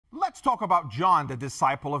let's talk about John, the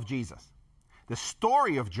disciple of Jesus. The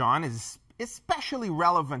story of John is especially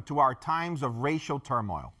relevant to our times of racial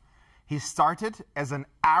turmoil. He started as an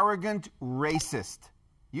arrogant racist.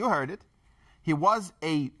 You heard it. He was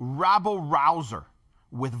a rabble-rouser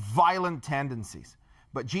with violent tendencies.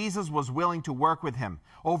 But Jesus was willing to work with him.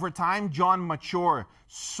 Over time, John matured,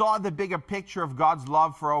 saw the bigger picture of God's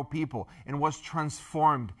love for all people, and was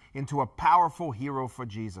transformed into a powerful hero for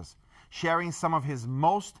Jesus, sharing some of his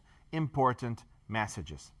most important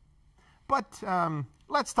messages. But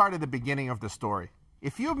let's start at the beginning of the story.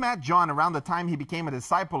 If you met John around the time he became a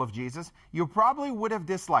disciple of Jesus, you probably would have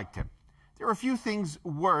disliked him. There are a few things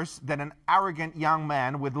worse than an arrogant young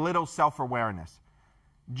man with little self-awareness.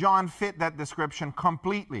 John fit that description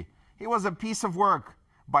completely. He was a piece of work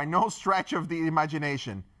by no stretch of the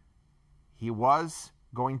imagination. He was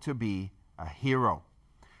going to be a hero.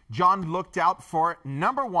 John looked out for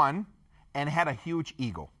number one and had a huge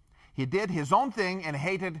ego. He did his own thing and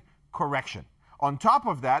hated correction. On top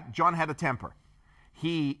of that, John had a temper.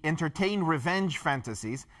 He entertained revenge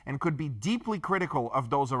fantasies and could be deeply critical of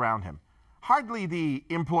those around him. Hardly the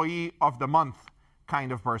employee of the month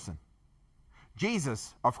kind of person.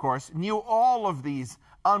 Jesus, of course, knew all of these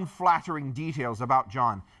unflattering details about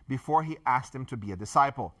John before he asked him to be a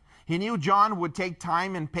disciple. He knew John would take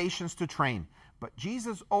time and patience to train, but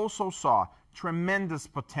Jesus also saw tremendous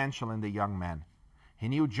potential in the young man. He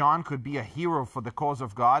knew John could be a hero for the cause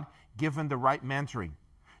of God, given the right mentoring.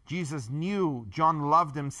 Jesus knew John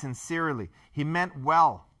loved him sincerely. He meant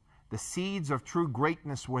well. The seeds of true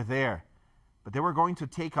greatness were there, but they were going to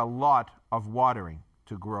take a lot of watering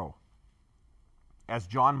to grow. As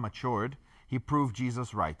John matured, he proved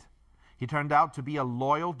Jesus right. He turned out to be a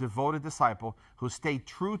loyal, devoted disciple who stayed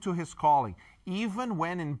true to his calling, even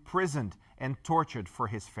when imprisoned and tortured for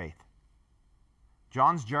his faith.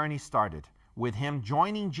 John's journey started with him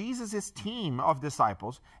joining Jesus' team of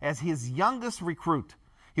disciples as his youngest recruit.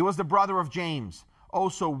 He was the brother of James,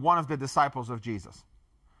 also one of the disciples of Jesus.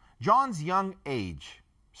 John's young age,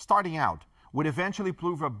 starting out, would eventually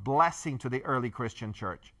prove a blessing to the early Christian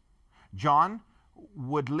church. John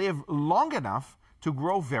would live long enough to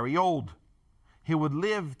grow very old. He would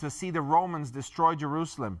live to see the Romans destroy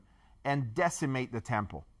Jerusalem and decimate the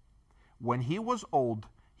temple. When he was old,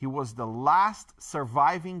 he was the last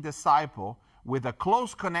surviving disciple with a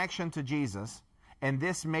close connection to Jesus, and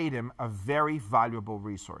this made him a very valuable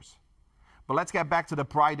resource. But let's get back to the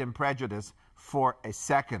Pride and Prejudice for a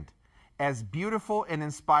second. As beautiful and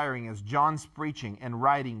inspiring as John's preaching and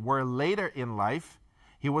writing were later in life,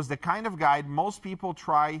 he was the kind of guy most people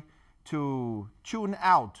try to tune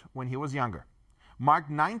out when he was younger. Mark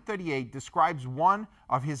 9:38 describes one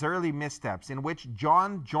of his early missteps in which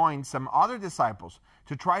John joined some other disciples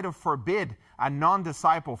to try to forbid a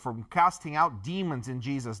non-disciple from casting out demons in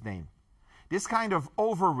Jesus' name. This kind of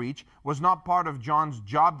overreach was not part of John's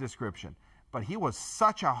job description, but he was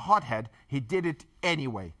such a hothead, he did it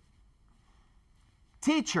anyway.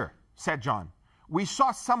 "Teacher," said John, "we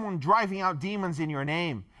saw someone driving out demons in your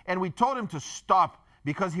name, and we told him to stop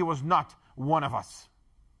because he was not one of us."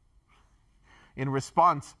 In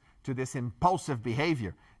response to this impulsive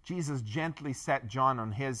behavior, Jesus gently set John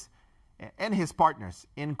and his partners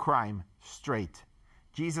in crime straight.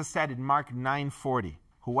 Jesus said in Mark 9:40,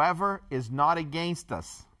 "Whoever is not against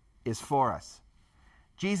us is for us."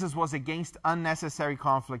 Jesus was against unnecessary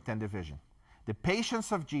conflict and division. The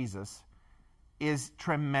patience of Jesus is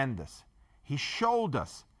tremendous. He showed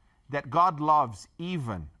us that God loves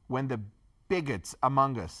even when the bigots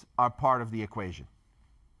among us are part of the equation.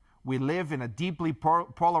 We live in a deeply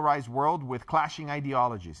polarized world with clashing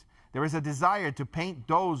ideologies. There is a desire to paint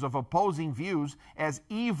those of opposing views as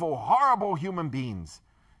evil, horrible human beings.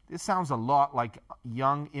 This sounds a lot like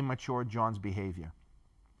young, immature John's behavior.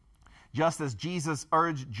 Just as Jesus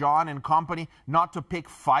urged John and company not to pick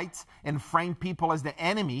fights and frame people as the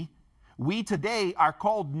enemy, we today are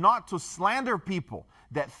called not to slander people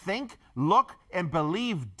that think, look, and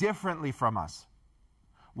believe differently from us.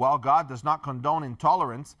 While God does not condone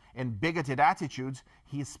intolerance and bigoted attitudes,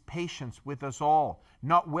 He is patient with us all,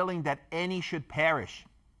 not willing that any should perish.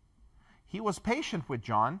 He was patient with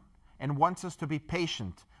John and wants us to be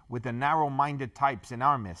patient with the narrow-minded types in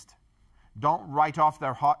our midst. Don't write off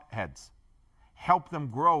their hotheads. Help them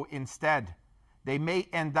grow instead. They may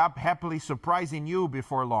end up happily surprising you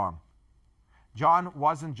before long. John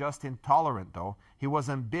wasn't just intolerant, though. He was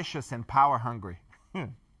ambitious and power-hungry.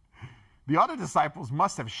 The other disciples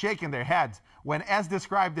must have shaken their heads when, as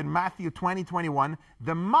described in Matthew 20:21,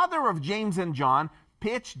 the mother of James and John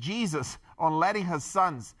pitched Jesus on letting her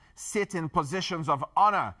sons sit in positions of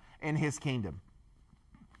honor in His kingdom.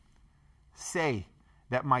 Say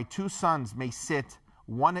that my 2 sons may sit,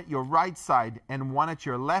 one at your right side and one at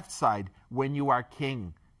your left side, when you are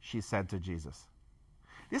king," she said to Jesus.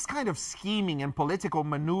 This kind of scheming and political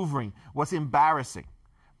maneuvering was embarrassing,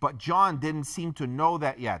 but John didn't seem to know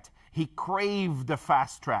that yet. He craved the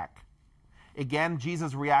fast track. Again,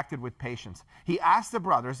 Jesus reacted with patience. He asked the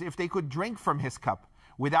brothers if they could drink from his cup.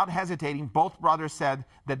 Without hesitating, both brothers said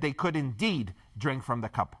that they could indeed drink from the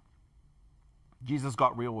cup. Jesus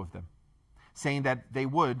got real with them, saying that they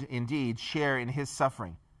would indeed share in his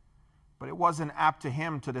suffering. But it wasn't up to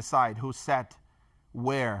him to decide who sat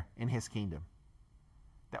where in his kingdom.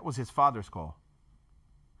 That was his Father's call.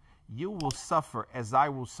 "You will suffer as I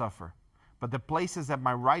will suffer, but the places at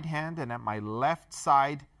my right hand and at my left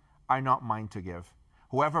side are not mine to give.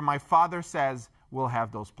 Whoever my Father says will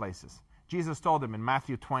have those places." Jesus told them in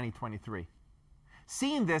Matthew 20:23.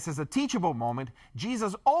 Seeing this as a teachable moment,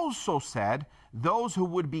 Jesus also said those who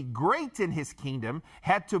would be great in his kingdom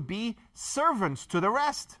had to be servants to the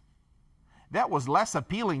rest. That was less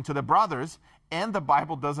appealing to the brothers, and the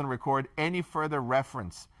Bible doesn't record any further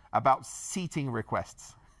reference about seating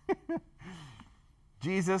requests.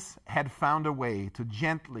 Jesus had found a way to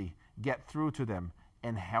gently get through to them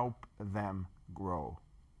and help them grow.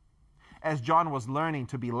 As John was learning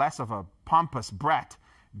to be less of a pompous brat,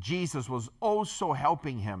 Jesus was also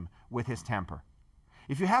helping him with his temper.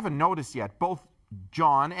 If you haven't noticed yet, both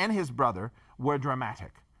John and his brother were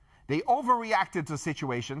dramatic. They overreacted to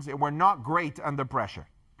situations and were not great under pressure.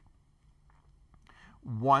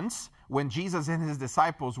 Once, when Jesus and his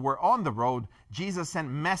disciples were on the road, Jesus sent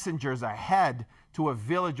messengers ahead to a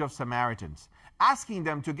village of Samaritans, asking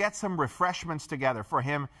them to get some refreshments together for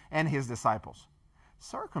him and his disciples.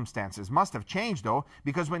 Circumstances must have changed, though,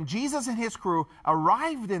 because when Jesus and his crew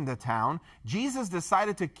arrived in the town, Jesus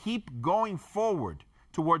decided to keep going forward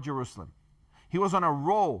toward Jerusalem. He was on a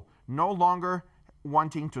roll, no longer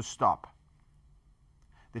wanting to stop.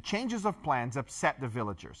 The changes of plans upset the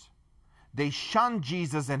villagers. They shunned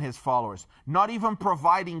Jesus and his followers, not even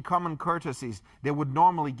providing common courtesies they would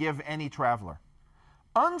normally give any traveler.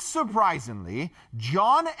 Unsurprisingly,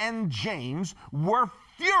 John and James were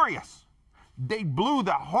furious. They blew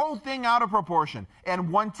the whole thing out of proportion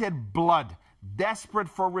and wanted blood, desperate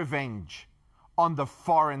for revenge on the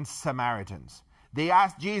foreign Samaritans. They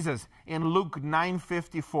asked Jesus in Luke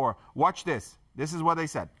 9:54, watch this. This is what they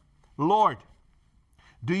said. "Lord,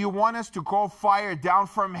 do you want us to call fire down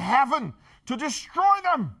from heaven to destroy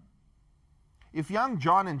them?" If young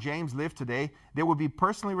John and James lived today, they would be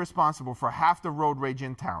personally responsible for half the road rage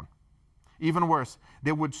in town. Even worse,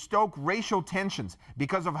 they would stoke racial tensions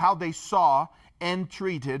because of how they saw and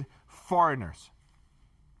treated foreigners.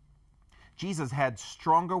 Jesus had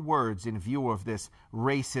stronger words in view of this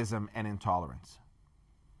racism and intolerance.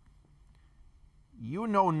 "You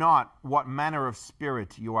know not what manner of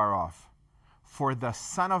spirit you are of, for the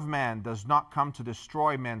Son of Man does not come to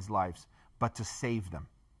destroy men's lives, but to save them."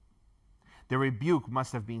 The rebuke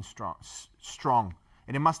must have been strong,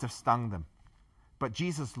 and it must have stung them. But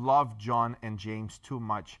Jesus loved John and James too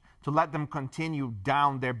much to let them continue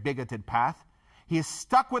down their bigoted path. He is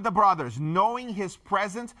stuck with the brothers, knowing his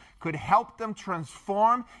presence could help them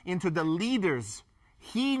transform into the leaders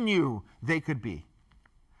he knew they could be.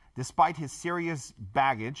 Despite his serious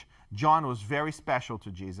baggage, John was very special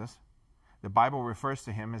to Jesus. The Bible refers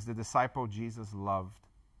to him as the disciple Jesus loved.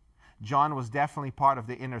 John was definitely part of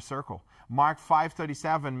the inner circle. Mark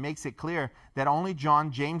 5:37 makes it clear that only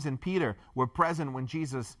John, James, and Peter were present when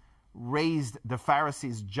Jesus raised the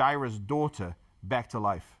Pharisee's Jairus' daughter back to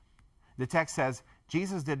life. The text says,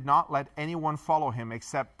 Jesus did not let anyone follow him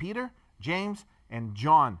except Peter, James, and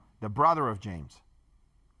John, the brother of James.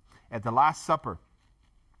 At the Last Supper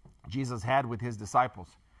Jesus had with his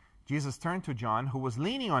disciples, Jesus turned to John, who was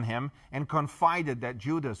leaning on him, and confided that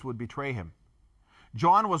Judas would betray him.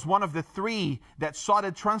 John was one of the 3 that saw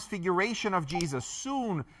the transfiguration of Jesus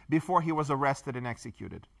soon before he was arrested and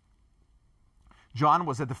executed. John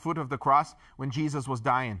was at the foot of the cross when Jesus was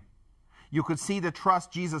dying. You could see the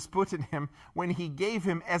trust Jesus put in him when he gave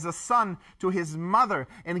him as a son to his mother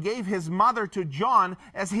and gave his mother to John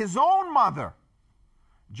as his own mother.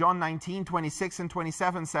 John 19:26 and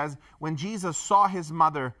 27 says, when Jesus saw his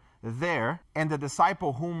mother there and the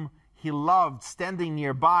disciple whom he loved standing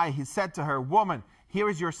nearby, he said to her, "Woman, here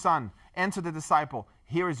is your son," and to the disciple,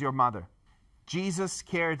 "Here is your mother." Jesus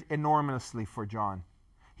cared enormously for John.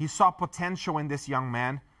 He saw potential in this young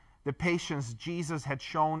man. The patience Jesus had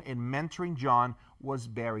shown in mentoring John was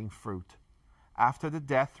bearing fruit. After the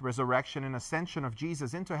death, resurrection, and ascension of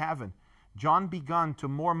Jesus into heaven, John began to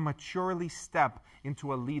more maturely step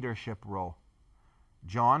into a leadership role.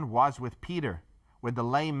 John was with Peter when the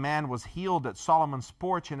lame man was healed at Solomon's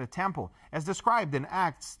porch in the temple, as described in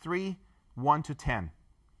Acts 3, 1-10.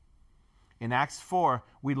 In Acts 4,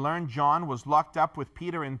 we learn John was locked up with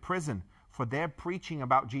Peter in prison for their preaching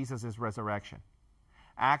about Jesus' resurrection.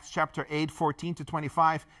 Acts chapter 8,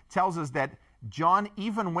 14-25 tells us that John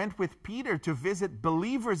even went with Peter to visit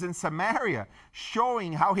believers in Samaria,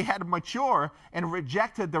 showing how he had matured and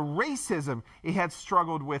rejected the racism he had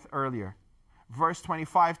struggled with earlier. Verse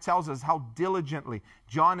 25 tells us how diligently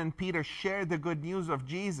John and Peter shared the good news of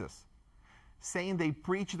Jesus, saying they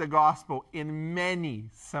preached the gospel in many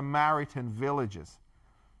Samaritan villages.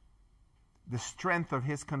 The strength of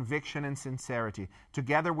his conviction and sincerity,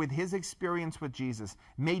 together with his experience with Jesus,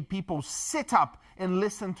 made people sit up and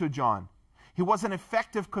listen to John. He was an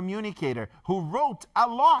effective communicator who wrote a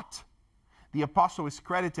lot. The apostle is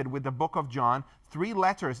credited with the book of John, 3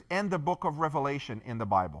 letters, and the book of Revelation in the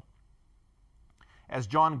Bible. As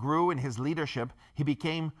John grew in his leadership, he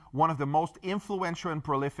became one of the most influential and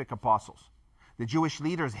prolific apostles. The Jewish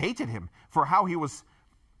leaders hated him for how he was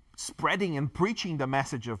spreading and preaching the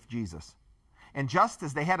message of Jesus. And just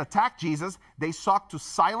as they had attacked Jesus, they sought to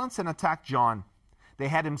silence and attack John. They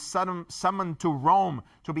had him summoned to Rome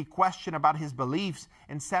to be questioned about his beliefs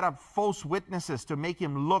and set up false witnesses to make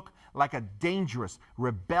him look like a dangerous,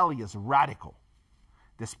 rebellious radical.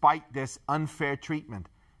 Despite this unfair treatment,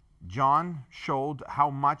 John showed how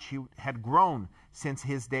much he had grown since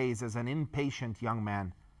his days as an impatient young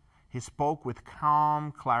man. He spoke with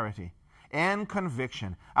calm clarity and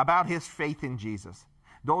conviction about his faith in Jesus.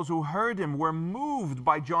 Those who heard him were moved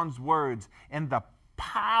by John's words, and the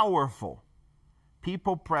powerful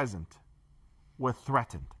people present were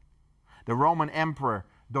threatened. The Roman Emperor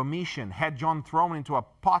Domitian had John thrown into a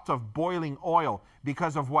pot of boiling oil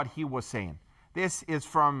because of what he was saying. This is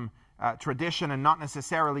from tradition and not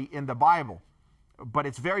necessarily in the Bible, but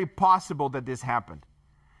it's very possible that this happened,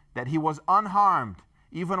 that he was unharmed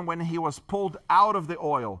even when he was pulled out of the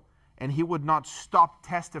oil, and he would not stop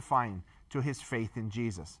testifying to his faith in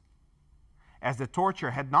Jesus. As the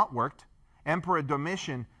torture had not worked, Emperor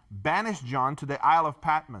Domitian banished John to the Isle of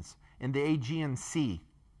Patmos in the Aegean Sea.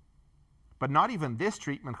 But not even this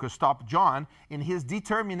treatment could stop John in his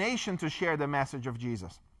determination to share the message of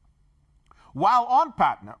Jesus. While on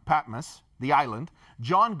Patmos, the island,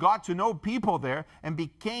 John got to know people there and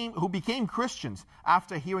who became Christians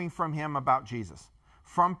after hearing from him about Jesus.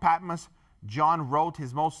 From Patmos, John wrote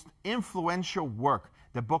his most influential work,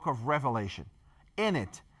 the book of Revelation. In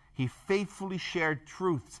it, he faithfully shared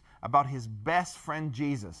truths about his best friend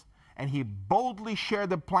Jesus, and he boldly shared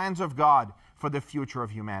the plans of God for the future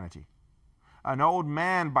of humanity. An old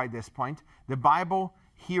man by this point, the Bible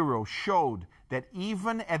hero showed that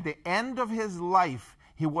even at the end of his life,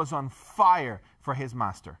 he was on fire for his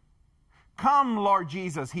master. "Come, Lord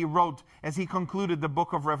Jesus," he wrote as he concluded the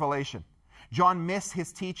book of Revelation. John missed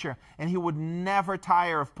his teacher, and he would never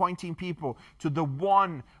tire of pointing people to the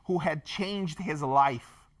one who had changed his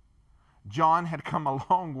life. John had come a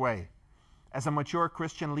long way. As a mature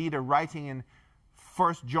Christian leader, writing in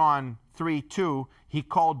 1 John 3:2, he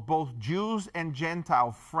called both Jews and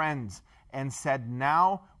Gentiles friends and said,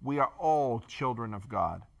 "Now we are all children of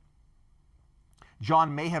God."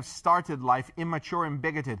 John may have started life immature and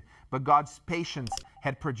bigoted, but God's patience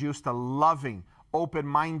had produced a loving,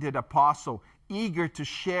 open-minded apostle, eager to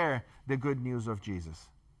share the good news of Jesus.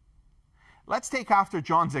 Let's take after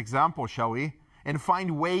John's example, shall we, and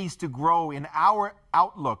find ways to grow in our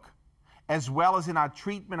outlook, as well as in our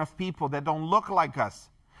treatment of people that don't look like us.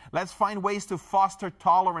 Let's find ways to foster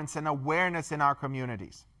tolerance and awareness in our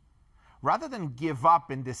communities. Rather than give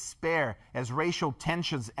up in despair as racial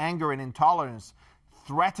tensions, anger, and intolerance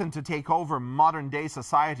threaten to take over modern-day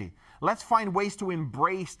society, let's find ways to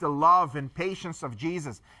embrace the love and patience of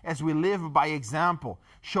Jesus as we live by example,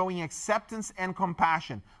 showing acceptance and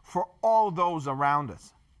compassion for all those around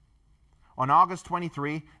us. On August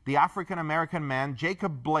 23, the African-American man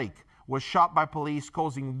Jacob Blake was shot by police,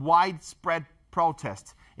 causing widespread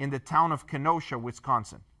protests in the town of Kenosha,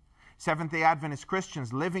 Wisconsin. Seventh-day Adventist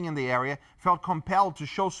Christians living in the area felt compelled to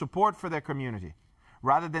show support for their community.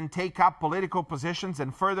 Rather than take up political positions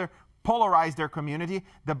and further polarize their community,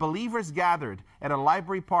 the believers gathered at a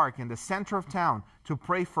library park in the center of town to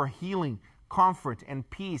pray for healing, comfort, and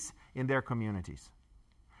peace in their communities.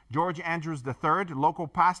 George Andrews III, local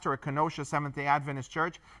pastor at Kenosha Seventh-day Adventist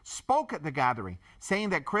Church, spoke at the gathering, saying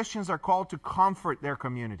that Christians are called to comfort their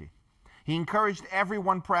community. He encouraged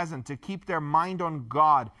everyone present to keep their mind on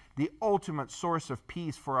God, the ultimate source of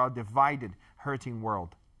peace for our divided, hurting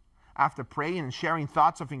world. After praying and sharing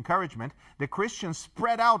thoughts of encouragement, the Christians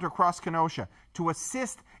spread out across Kenosha to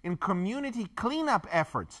assist in community cleanup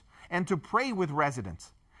efforts and to pray with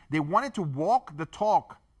residents. They wanted to walk the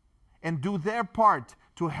talk and do their part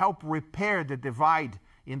to help repair the divide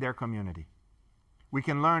in their community. We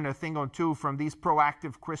can learn a thing or two from these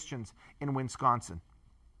proactive Christians in Wisconsin.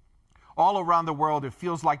 All around the world, it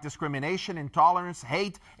feels like discrimination, intolerance,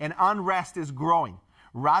 hate, and unrest is growing.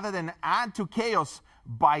 Rather than add to chaos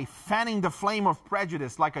by fanning the flame of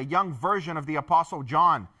prejudice like a young version of the Apostle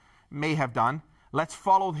John may have done, let's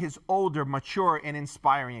follow his older, mature, and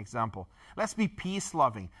inspiring example. Let's be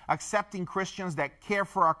peace-loving, accepting Christians that care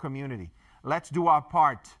for our community. Let's do our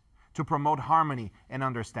part to promote harmony and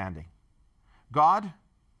understanding. God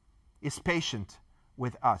is patient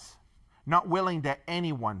with us, not willing that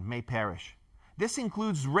anyone may perish. This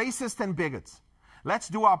includes racists and bigots. Let's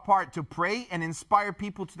do our part to pray and inspire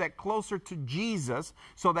people to get closer to Jesus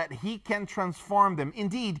so that he can transform them.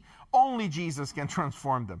 Indeed, only Jesus can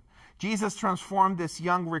transform them. Jesus transformed this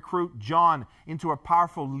young recruit, John, into a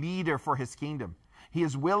powerful leader for his kingdom. He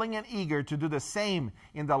is willing and eager to do the same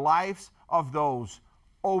in the lives of those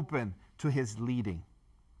open to his leading.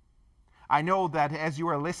 I know that as you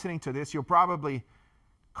are listening to this, you're probably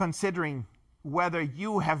considering whether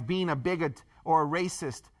you have been a bigot or a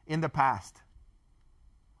racist in the past.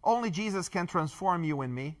 Only Jesus can transform you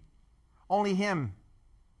and me. Only him.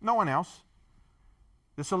 No one else.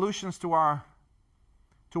 The solutions to our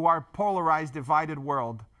polarized, divided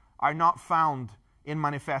world are not found in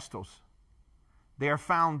manifestos. They are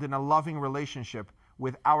found in a loving relationship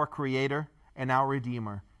with our Creator and our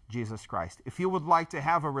Redeemer, Jesus Christ. If you would like to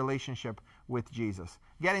have a relationship with Jesus,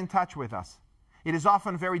 get in touch with us. It is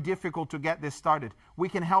often very difficult to get this started. We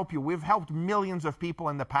can help you. We've helped millions of people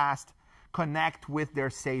in the past connect with their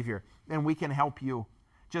Savior, and we can help you.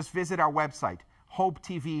 Just visit our website,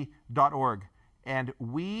 hopetv.org, and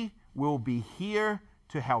we will be here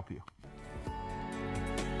to help you.